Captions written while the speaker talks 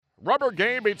Rubber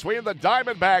game between the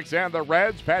Diamondbacks and the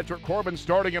Reds. Patrick Corbin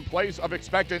starting in place of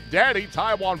expectant daddy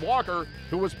Taijuan Walker,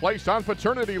 who was placed on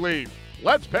paternity leave.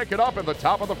 Let's pick it up in the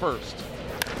top of the first.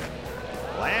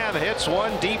 Lamb hits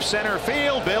one deep center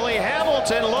field. Billy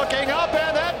Hamilton looking up,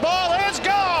 and that ball is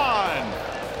gone.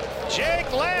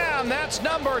 Jake Lamb, that's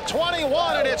number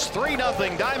 21, and it's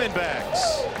 3-0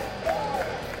 Diamondbacks.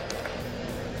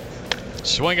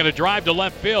 Swinging a drive to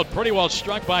left field, pretty well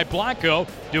struck by Blanco.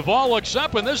 Duvall looks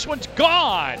up, and this one's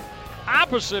gone.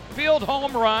 Opposite field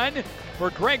home run for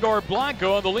Gregor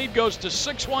Blanco, and the lead goes to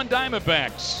 6-1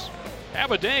 Diamondbacks.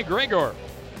 Have a day, Gregor.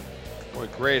 Boy,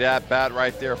 great at-bat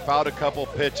right there. Fouled a couple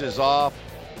pitches off.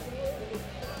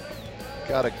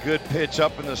 Got a good pitch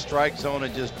up in the strike zone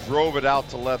and just drove it out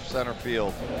to left center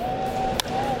field.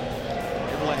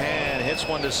 Inlahan hits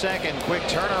one to second. Quick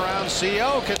turnaround.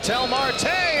 CO. Ketel Marte,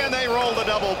 and they roll the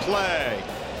double play.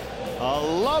 A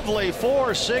lovely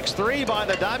 4-6-3 by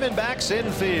the Diamondbacks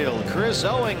infield. Chris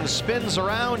Owings spins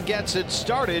around, gets it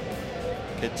started.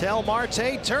 Ketel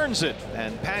Marte turns it,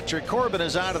 and Patrick Corbin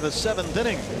is out of the 7th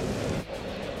inning.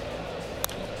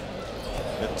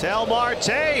 Ketel Marte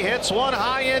hits one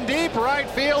high and deep right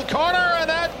field corner, and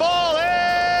that ball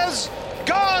is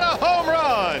gone. A home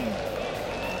run.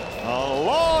 A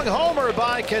long homer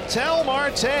by Ketel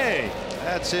Marte.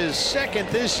 That's his 2nd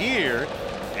this year,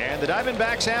 and the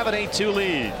Diamondbacks have an 8-2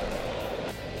 lead.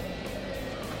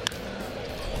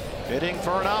 Hitting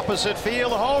for an opposite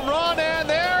field home run, and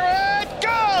there it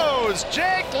goes.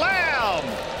 Jake Lamb.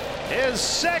 His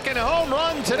 2nd home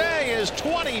run today, is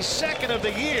 22nd of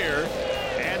the year.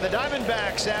 And the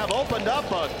Diamondbacks have opened up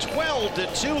a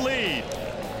 12-2 lead.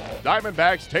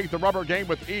 Diamondbacks take the rubber game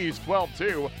with ease,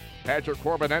 12-2. Patrick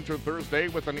Corbin entered Thursday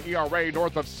with an ERA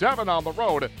north of 7 on the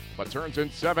road, but turns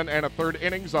in 7 1/3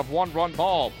 innings of 1-run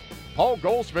ball. Paul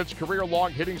Goldschmidt's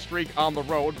career-long hitting streak on the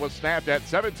road was snapped at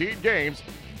 17 games.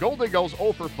 Goldie goes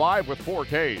 0 for 5 with 4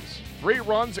 Ks. 3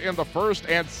 runs in the first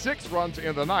and 6 runs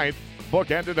in the 9th.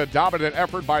 Bookended a dominant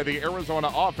effort by the Arizona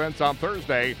offense on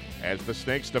Thursday as the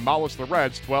Snakes demolished the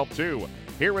Reds 12-2.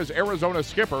 Here is Arizona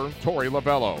skipper Torey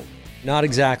Lovullo. Not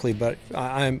exactly, but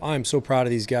I'm so proud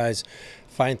of these guys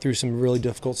fighting through some really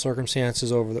difficult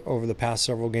circumstances over the past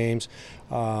several games.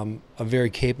 A very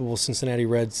capable Cincinnati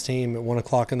Reds team. At 1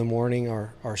 o'clock in the morning,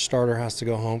 our starter has to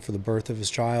go home for the birth of his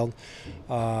child.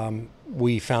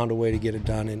 We found a way to get it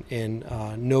done, and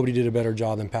nobody did a better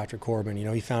job than Patrick Corbin. You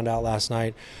know, he found out last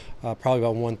night, probably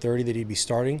about 1:30, that he'd be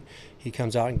starting. He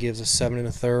comes out and gives us 7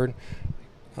 1/3.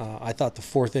 I thought the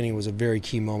 4th inning was a very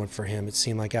key moment for him. It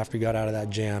seemed like after he got out of that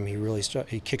jam, he really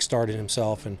he kick-started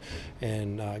himself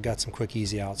and got some quick,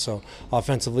 easy outs. So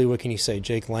offensively, what can you say?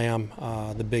 Jake Lamb,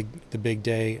 the big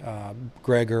day,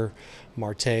 Gregor,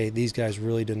 Marte, these guys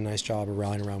really did a nice job of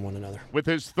rallying around one another. With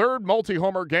his 3rd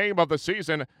multi-homer game of the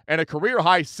season and a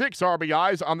career-high 6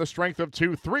 RBIs on the strength of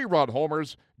 2 3-run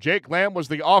homers, Jake Lamb was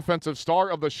the offensive star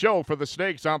of the show for the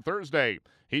Snakes on Thursday.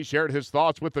 He shared his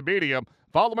thoughts with the media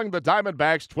following the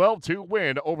Diamondbacks' 12-2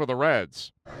 win over the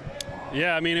Reds.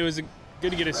 Yeah, I mean, it was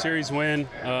good to get a series win.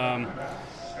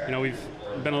 You know, we've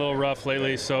been a little rough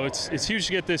lately, so it's huge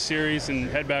to get this series and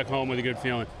head back home with a good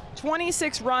feeling.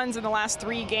 26 runs in the last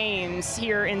 3 games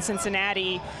here in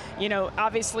Cincinnati. You know,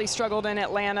 obviously struggled in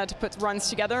Atlanta to put runs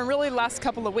together, and really the last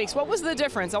couple of weeks. What was the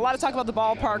difference? A lot of talk about the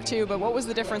ballpark too, but what was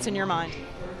the difference in your mind?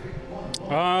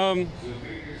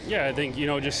 Yeah, I think, you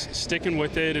know, just sticking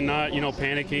with it and not, you know,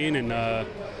 panicking, and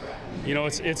you know,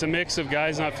 it's a mix of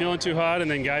guys not feeling too hot and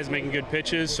then guys making good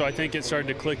pitches. So I think it started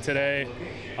to click today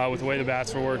with the way the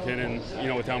bats were working and, you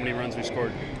know, with how many runs we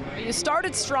scored. You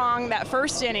started strong that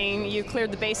 1st inning. You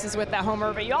cleared the bases with that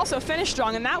homer, but you also finished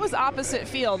strong, and that was opposite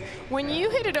field. When you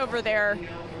hit it over there,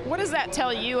 what does that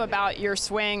tell you about your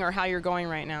swing or how you're going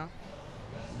right now?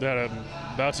 That I'm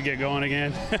about to get going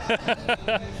again.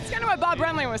 It's kind of what Bob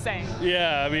Brenly was saying.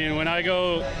 Yeah, I mean, when I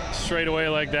go straight away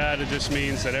like that, it just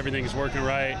means that everything's working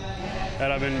right.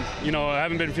 That I've been, you know, I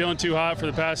haven't been feeling too hot for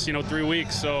the past, you know, 3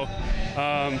 weeks. So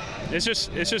it's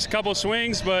just a couple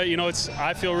swings, but you know,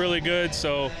 I feel really good.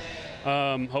 So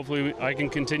hopefully I can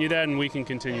continue that and we can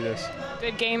continue this.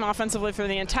 Good game offensively for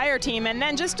the entire team, and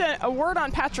then just a word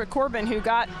on Patrick Corbin, who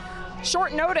got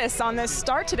short notice on this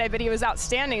start today, but he was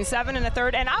outstanding, 7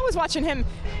 1/3. And I was watching him.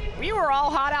 We were all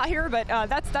hot out here, but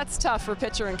that's tough for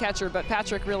pitcher and catcher. But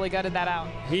Patrick really gutted that out.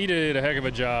 He did a heck of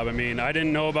a job. I mean, I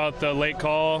didn't know about the late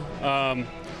call.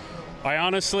 I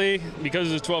honestly,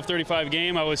 because it's a 12:35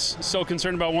 game, I was so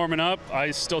concerned about warming up.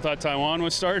 I still thought Taijuan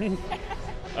was starting.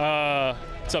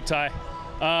 What's up, Ty?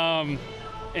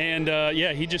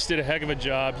 Yeah, he just did a heck of a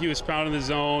job. He was pounding the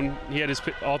zone. He had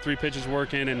all 3 pitches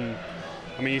working, and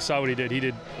I mean, you saw what he did. He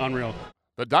did unreal.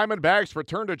 The Diamondbacks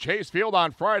return to Chase Field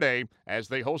on Friday as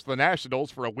they host the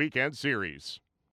Nationals for a weekend series.